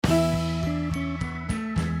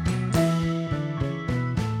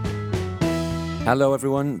Hello,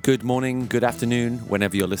 everyone. Good morning, good afternoon,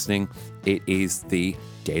 whenever you're listening. It is the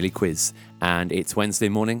Daily Quiz, and it's Wednesday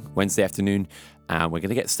morning, Wednesday afternoon, and we're going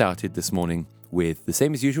to get started this morning with the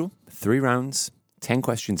same as usual, 3 rounds, 10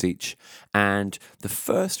 questions each, and the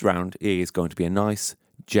first round is going to be a nice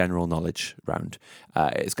general knowledge round.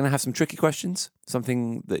 It's going to have some tricky questions,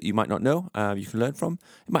 something that you might not know, you can learn from.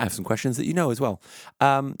 It might have some questions that you know as well.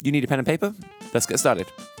 You need a pen and paper? Let's get started.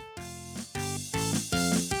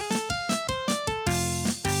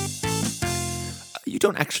 You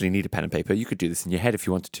don't actually need a pen and paper. You could do this in your head if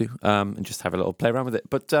you wanted to, and just have a little play around with it.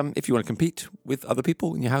 But if you want to compete with other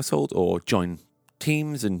people in your household or join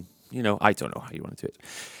teams and, I don't know how you want to do it.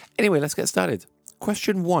 Anyway, let's get started.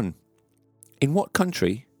 Question 1. In what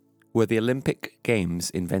country were the Olympic Games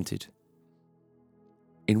invented?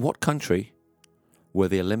 In what country were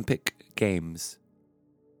the Olympic Games?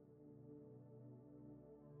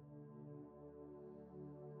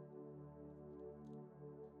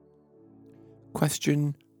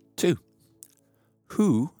 Question 2.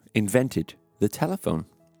 Who invented the telephone?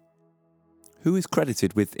 Who is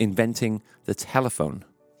credited with inventing the telephone?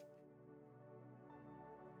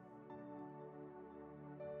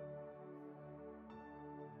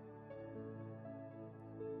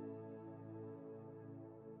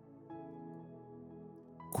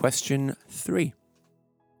 Question 3.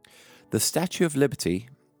 The Statue of Liberty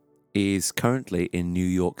is currently in New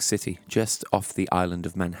York City, just off the island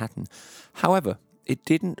of Manhattan. However, it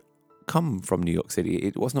didn't come from New York City.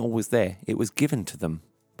 It wasn't always there. It was given to them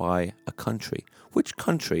by a country. Which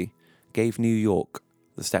country gave New York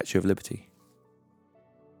the Statue of Liberty?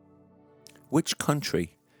 Which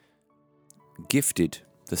country gifted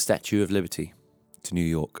the Statue of Liberty to New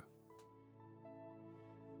York?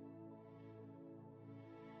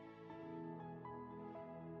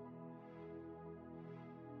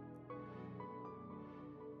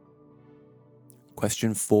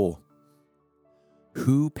 Question 4.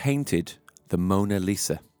 Who painted the Mona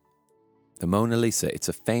Lisa? The Mona Lisa, it's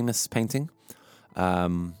a famous painting.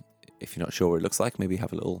 If you're not sure what it looks like, maybe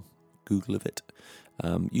have a little Google of it.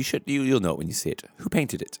 You'll know it when you see it. Who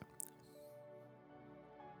painted it?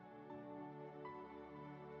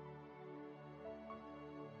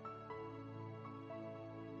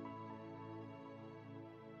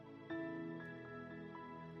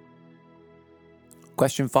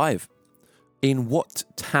 Question 5. In which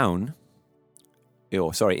town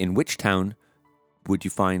would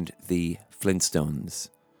you find the Flintstones?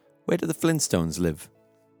 Where do the Flintstones live?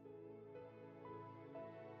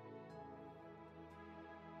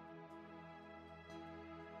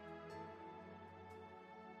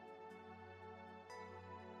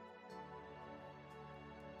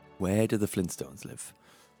 Where do the Flintstones live?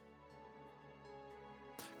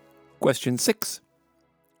 Question 6.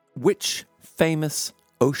 Which famous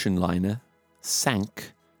ocean liner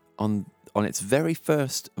sank on its very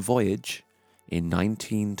first voyage in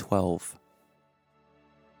 1912?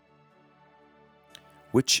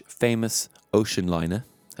 Which famous ocean liner,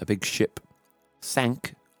 a big ship,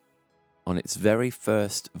 sank on its very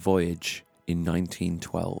first voyage in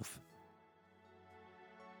 1912?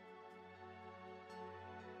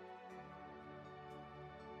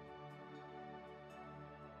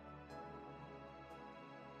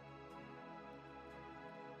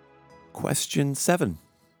 Question 7.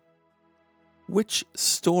 Which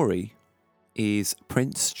story is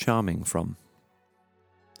Prince Charming from?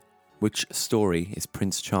 Which story is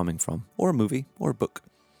Prince Charming from? Or a movie, or a book.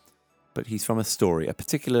 But he's from a story, a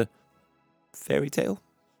particular fairy tale.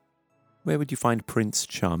 Where would you find Prince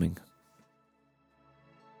Charming?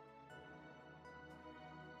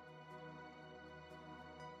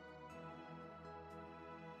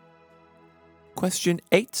 Question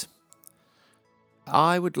 8.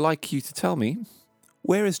 I would like you to tell me,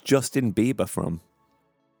 where is Justin Bieber from?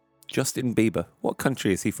 Justin Bieber, what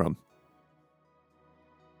country is he from?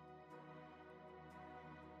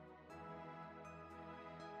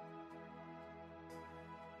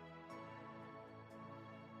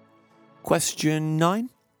 Question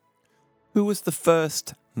 9. Who was the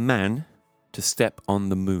first man to step on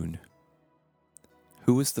the moon?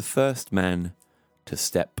 Who was the first man to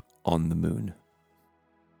step on the moon?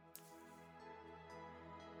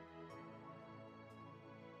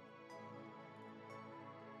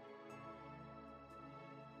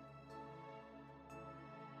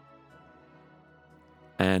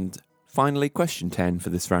 And finally, question 10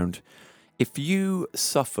 for this round. If you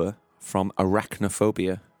suffer from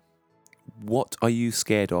arachnophobia, what are you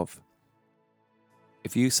scared of?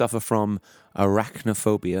 If you suffer from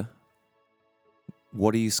arachnophobia,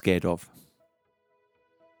 what are you scared of?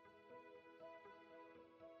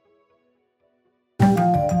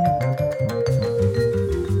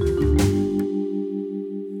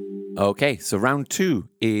 Okay, so round 2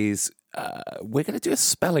 is we're going to do a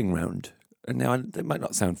spelling round. And now, it might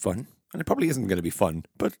not sound fun, and it probably isn't going to be fun,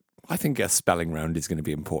 but I think a spelling round is going to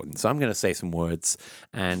be important. So I'm going to say some words,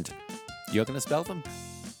 and you're going to spell them.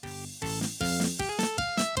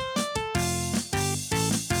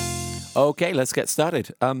 Okay, let's get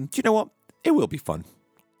started. Do you know what? It will be fun.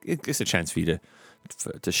 It's a chance for you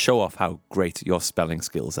to show off how great your spelling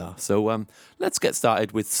skills are. So let's get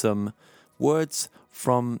started with some words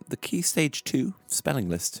from the Key Stage 2 spelling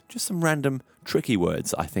list. Just some random tricky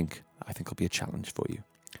words, I think will be a challenge for you.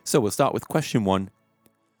 So we'll start with question 1.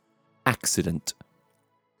 Accident.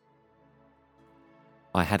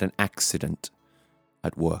 I had an accident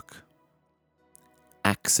at work.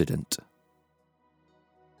 Accident.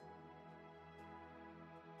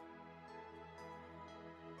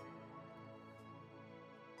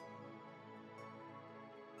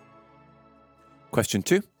 Question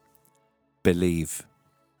 2. Believe.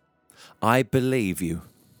 I believe you.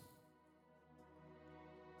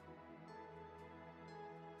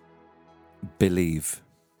 Believe.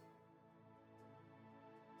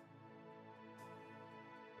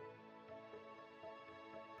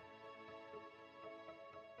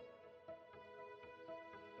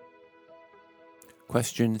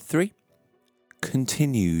 Question 3.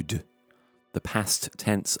 Continued. The past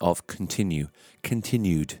tense of continue.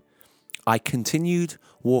 Continued. I continued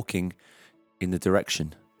walking in the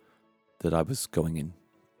direction that I was going in.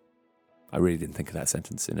 I really didn't think of that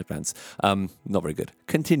sentence in advance. Not very good.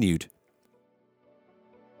 Continued.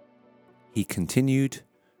 He continued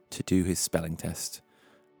to do his spelling test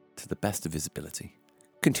to the best of his ability.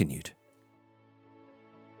 Continued.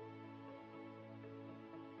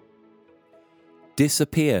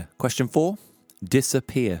 Disappear. Question 4.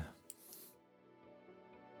 Disappear.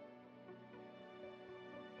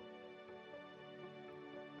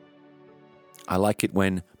 I like it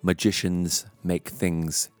when magicians make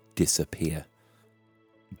things disappear.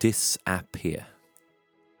 Disappear.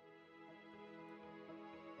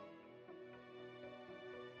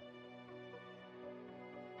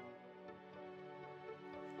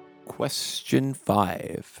 Question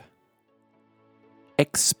 5.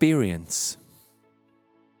 Experience.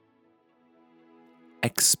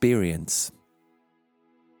 Experience.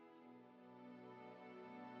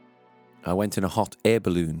 I went in a hot air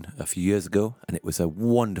balloon a few years ago, and it was a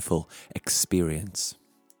wonderful experience.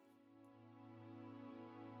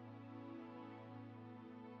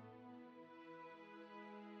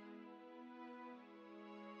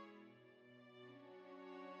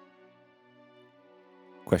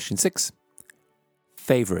 Question 6.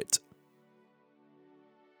 Favorite.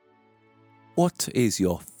 What is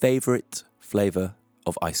your favorite flavor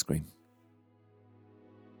of ice cream?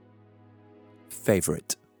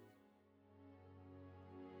 Favorite.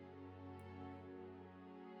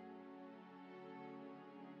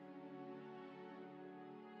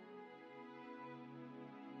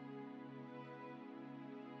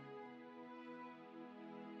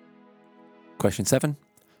 Question 7.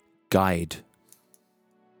 Guide.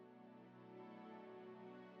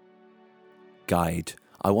 Guide.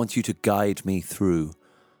 I want you to guide me through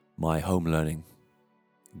my home learning.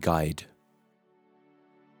 Guide.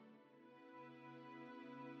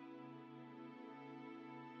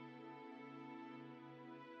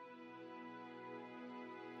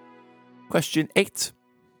 Question 8.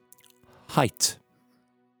 Height.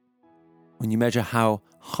 When you measure how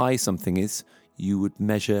high something is, you would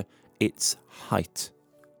measure its height.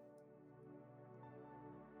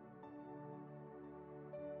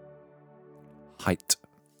 Height.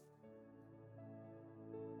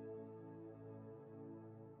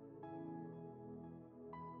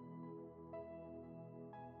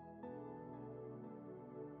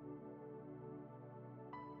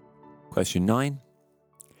 Question 9.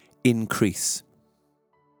 Increase.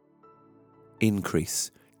 Increase.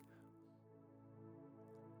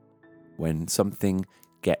 When something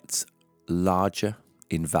gets larger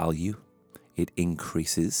in value, it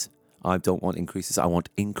increases. I don't want increases, I want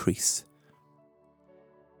increase.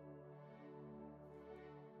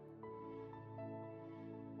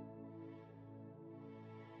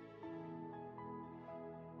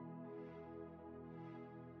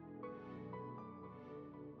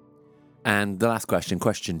 And the last question,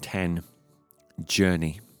 question 10,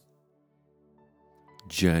 journey.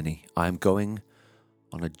 Journey. I'm going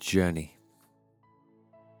on a journey.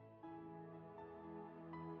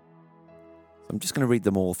 I'm just going to read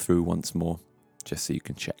them all through once more, just so you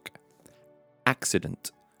can check.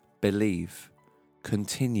 Accident, believe,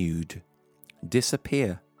 continued,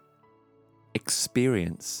 disappear,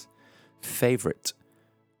 experience, favorite,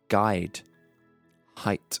 guide,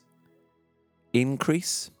 height,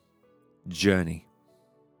 increase, Journey.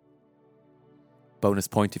 Bonus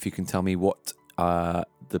point if you can tell me what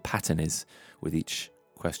the pattern is with each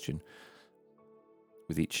question,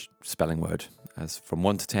 with each spelling word. As from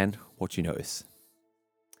 1 to 10, what do you notice?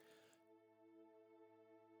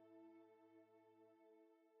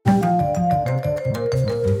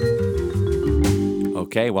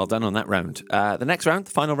 Okay, well done on that round. The next round,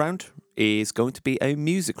 the final round, is going to be a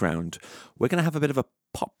music round. We're going to have a bit of a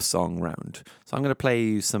pop song round. So I'm going to play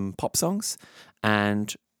you some pop songs,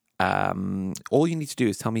 and all you need to do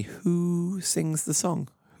is tell me who sings the song,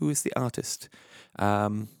 who is the artist.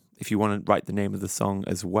 If you want to write the name of the song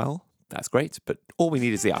as well, that's great, but all we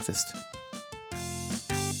need is the artist.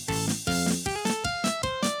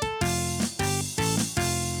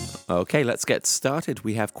 Okay, let's get started.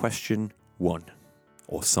 We have question 1,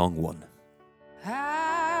 or song 1.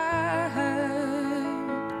 I heard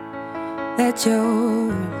that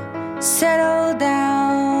you settled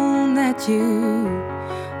down, that you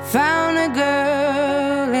found a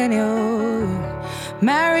girl and you're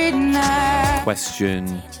married now.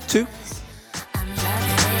 Question 2.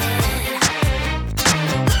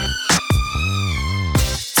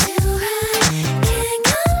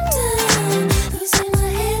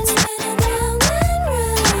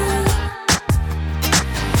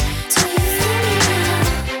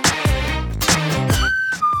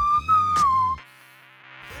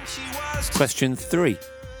 Question 3.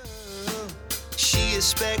 She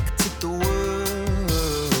expected the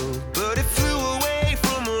world, but it flew away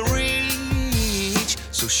from her reach,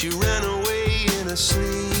 so she ran away in her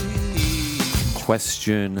sleep.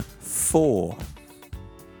 Question 4.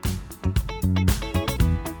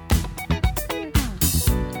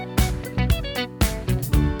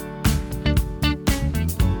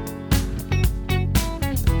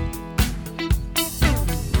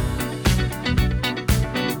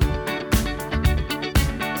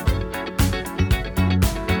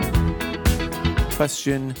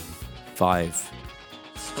 Question 5.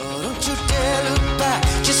 Oh, don't you dare look back,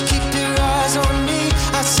 just keep your eyes on me.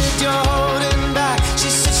 I said you're holding back. She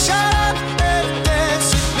said shut up and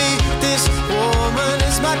dance with me. This woman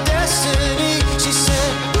is my destiny. She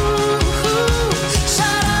said ooh,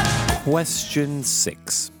 shut up. Question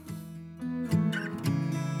 6.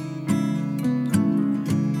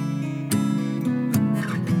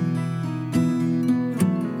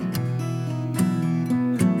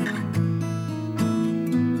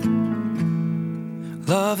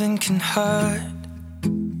 Loving can hurt.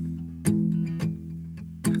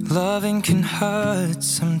 Loving can hurt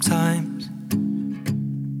sometimes,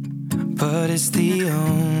 but it's the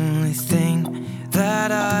only thing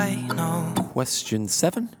that I know. Question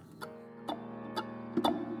 7.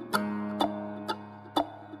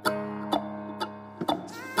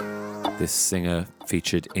 This singer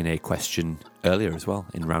featured in a question earlier as well,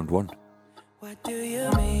 in round 1. What do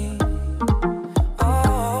you mean?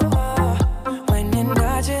 When you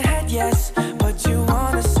nod your head yes, but you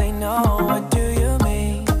wanna say no. What do you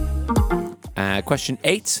mean? Question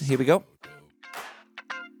 8. Here we go.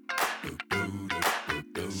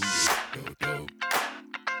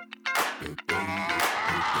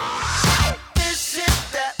 This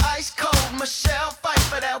is that ice cold Michelle fight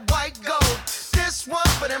for that white gold. This one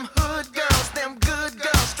for them hood girls, them good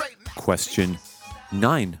girls straight. Question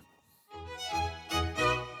 9.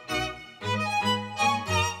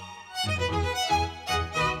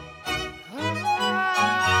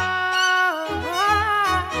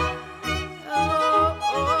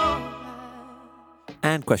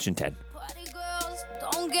 And question 10. Party girls,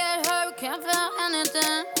 don't get hurt, can't feel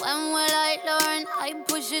anything. When will I learn? I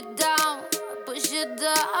push it down, push it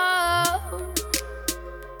down.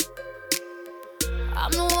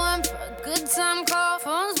 I'm the one for a good time call,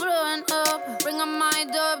 phone's blowing up. Ring on my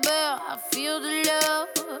doorbell, I feel the love,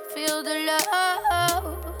 feel the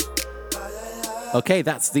love. Okay,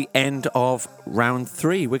 that's the end of round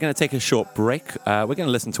 3. We're going to take a short break. We're going to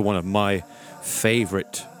listen to one of my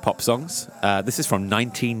favorite pop songs. This is from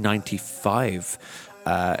 1995.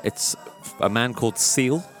 It's a man called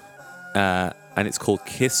Seal, and it's called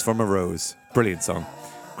Kiss from a Rose. Brilliant song.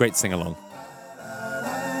 Great sing-along.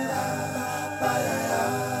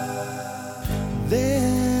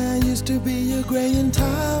 There used to be a graying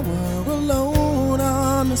tower alone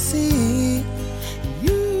on the sea.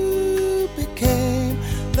 You became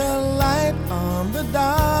the light on the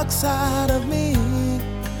dark side of me.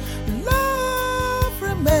 Love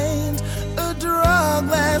remains a drug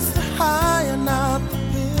that's the high and not the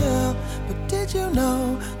pill. But did you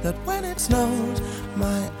know that when it snows,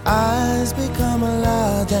 my eyes become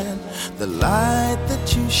large and the light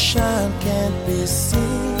that you shine can't be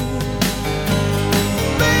seen?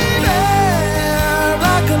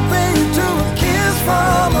 I can pay you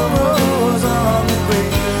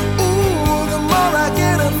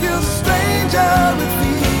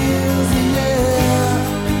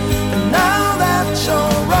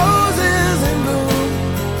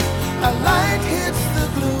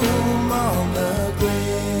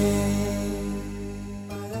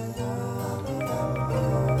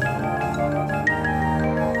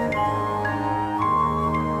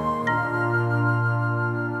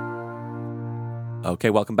Okay,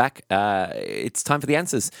 welcome back. It's time for the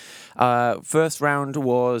answers. First round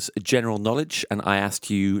was general knowledge, and I asked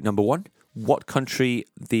you, number one, what country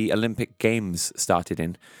the Olympic Games started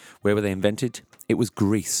in? Where were they invented? It was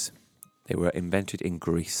Greece. They were invented in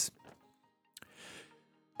Greece.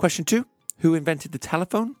 Question two, who invented the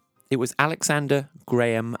telephone? It was Alexander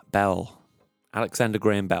Graham Bell. Alexander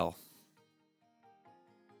Graham Bell.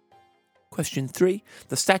 Question three,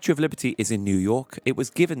 the Statue of Liberty is in New York. It was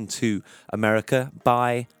given to America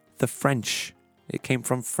by the French. It came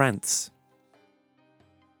from France.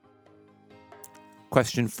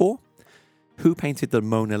 Question four, who painted the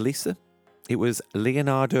Mona Lisa? It was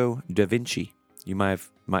Leonardo da Vinci. You might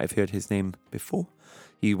have heard his name before.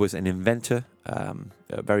 He was an inventor, a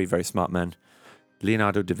very, very smart man.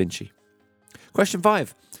 Leonardo da Vinci. Question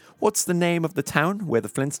five, what's the name of the town where the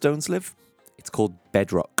Flintstones live? It's called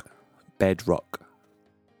Bedrock. Bedrock.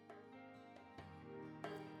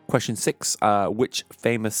 Question six, which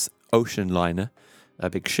famous ocean liner, a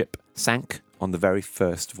big ship, sank on the very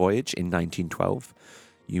first voyage in 1912?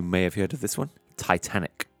 You may have heard of this one.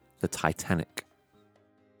 Titanic. The Titanic.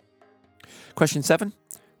 Question seven,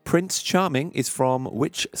 Prince Charming is from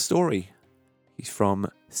which story? He's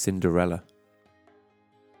from Cinderella.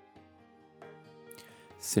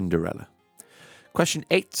 Cinderella. Question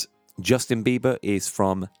eight, Justin Bieber is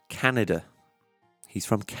from Canada. He's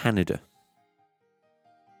from Canada.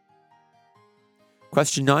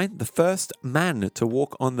 Question 9. The first man to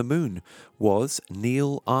walk on the moon was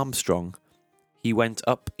Neil Armstrong. He went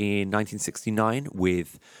up in 1969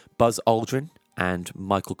 with Buzz Aldrin and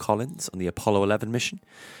Michael Collins on the Apollo 11 mission.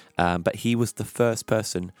 But he was the first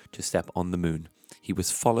person to step on the moon. He was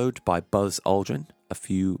followed by Buzz Aldrin a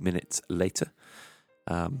few minutes later.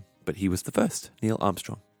 But he was the first, Neil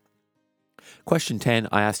Armstrong. Question 10,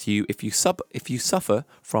 I asked you, if you suffer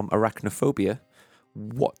from arachnophobia,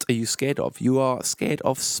 what are you scared of? You are scared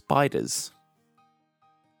of spiders.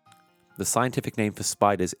 The scientific name for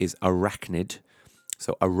spiders is arachnid.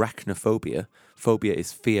 So arachnophobia, phobia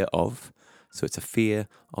is fear of, so it's a fear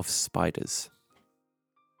of spiders.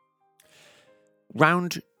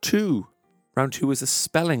 Round two. Round two is a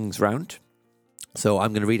spellings round. So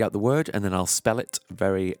I'm going to read out the word and then I'll spell it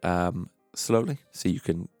very slowly so you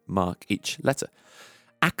can mark each letter.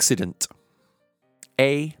 Accident.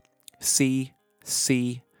 A-C-C-I-D-E-N-T.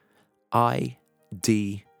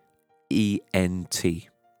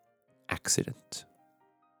 Accident.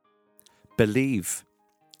 Believe.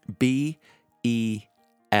 B-E-L-I-E-V-E.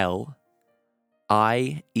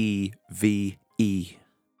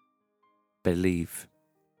 Believe.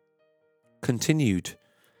 Continued.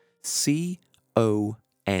 C-O-N-T-I-N-U-E-D.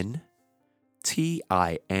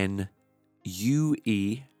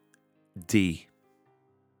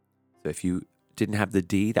 So if you didn't have the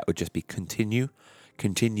D, that would just be continue.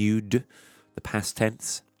 Continued, the past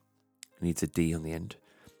tense. It needs a D on the end.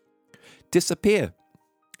 Disappear.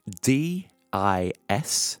 D-I-S-A-P-P-E-A-R.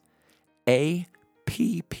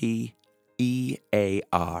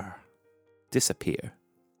 Disappear.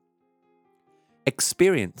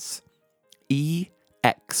 Experience. E-X-P-E-R-I-E-N-C-E.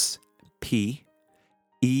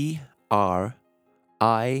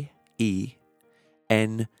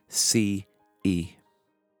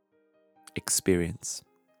 Experience.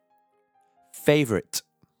 Favorite.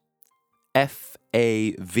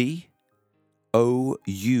 F-A-V-O-U-R-I-T-E.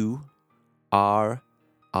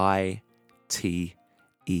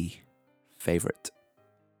 Favorite.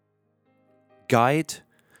 Guide.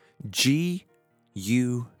 G-U-I-D-E.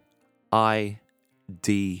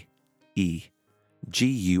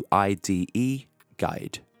 G-U-I-D-E.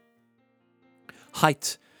 Guide.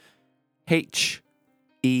 Height. H-E-I-G-H-T.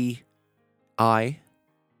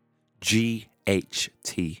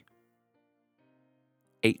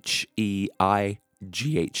 H-E-I-G-H-T.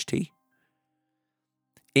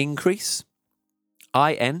 Increase.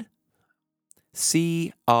 I-N-C-R-E-A-S-E.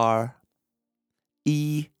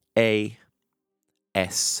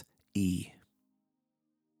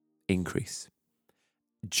 Increase.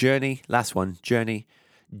 Journey. Last one. Journey.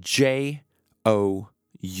 J-O-U-R-N-E-Y.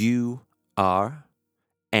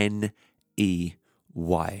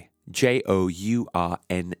 J-O-U-R-N-E-Y.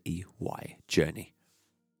 Journey.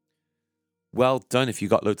 Well done if you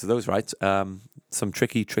got loads of those right. Some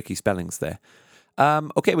tricky spellings there.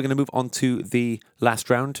 Okay, we're going to move on to the last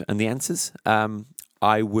round and the answers.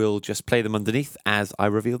 I will just play them underneath as I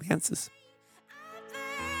reveal the answers.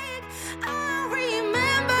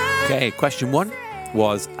 Okay, question 1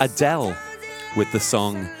 was Adele with the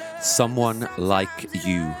song Someone Like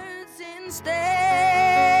You.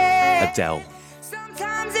 Adele.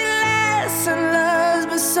 Sometimes it lasts and love's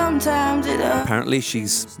but sometimes it hurts. Apparently,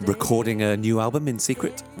 she's recording a new album in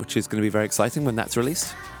secret, which is going to be very exciting when that's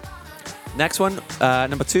released. Next one,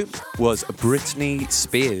 number 2, was Britney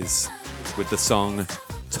Spears with the song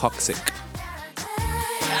Toxic.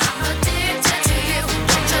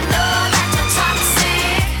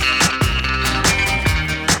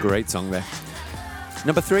 Great song there.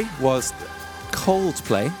 Number 3 was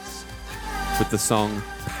Coldplay with the song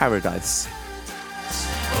Paradise.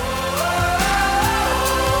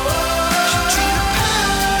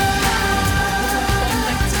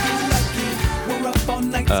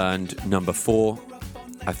 And number 4,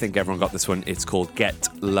 I think everyone got this one. It's called Get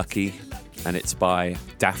Lucky, and it's by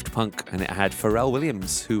Daft Punk, and it had Pharrell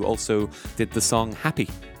Williams, who also did the song Happy.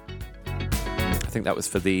 I think that was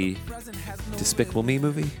for the Despicable Me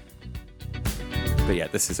movie. But yeah,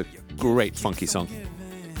 this is a great funky song.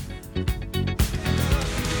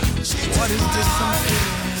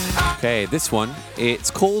 Okay, this one, it's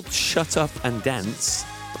called Shut Up and Dance,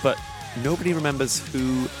 but nobody remembers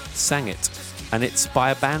who sang it. And it's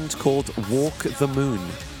by a band called Walk the Moon.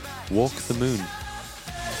 Walk the Moon.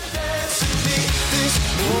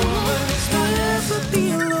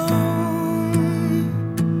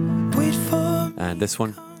 And this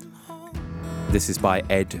one, this is by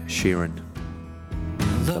Ed Sheeran.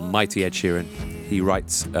 The mighty Ed Sheeran. He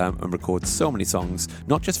writes and records so many songs,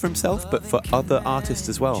 not just for himself, but for other artists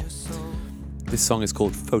as well. This song is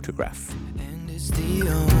called Photograph. And it's the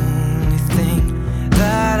only thing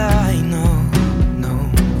that I know.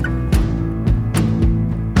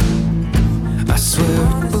 I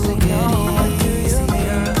swear it will get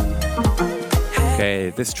easier.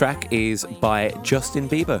 Okay, this track is by Justin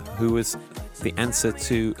Bieber, who was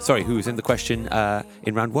who was in the question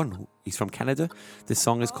in round 1. He's from Canada. This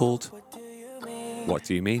song is called What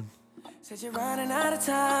Do You Mean? Said you're running out of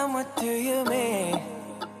time, what do you mean?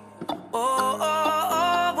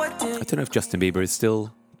 What do you I don't know if Justin Bieber is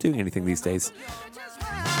still doing anything these days.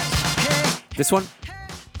 This one.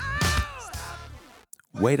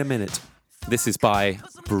 Wait a minute. This is by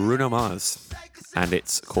Bruno Mars, and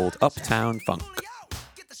it's called Uptown Funk.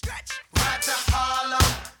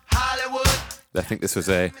 I think this was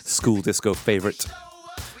a school disco favorite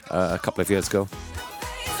a couple of years ago.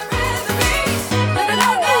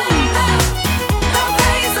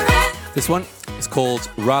 This one is called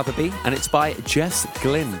Rather Be, and it's by Jess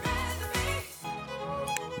Glynn.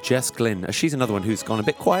 Jess Glynn. She's another one who's gone a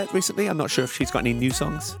bit quiet recently. I'm not sure if she's got any new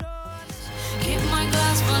songs.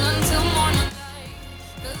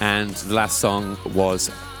 And the last song was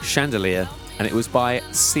Chandelier, and it was by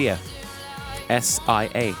Sia.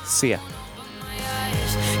 S-I-A, Sia.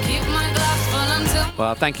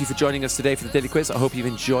 Well, thank you for joining us today for the Daily Quiz. I hope you've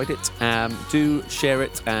enjoyed it. Do share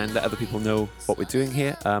it and let other people know what we're doing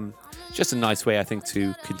here. Just a nice way, I think,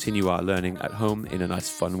 to continue our learning at home in a nice,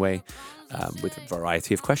 fun way with a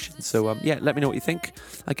variety of questions. So, let me know what you think.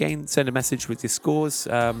 Again, send a message with your scores.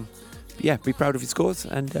 Be proud of your scores,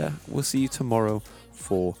 and we'll see you tomorrow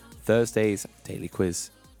for Thursday's Daily Quiz.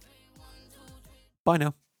 Bye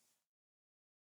now.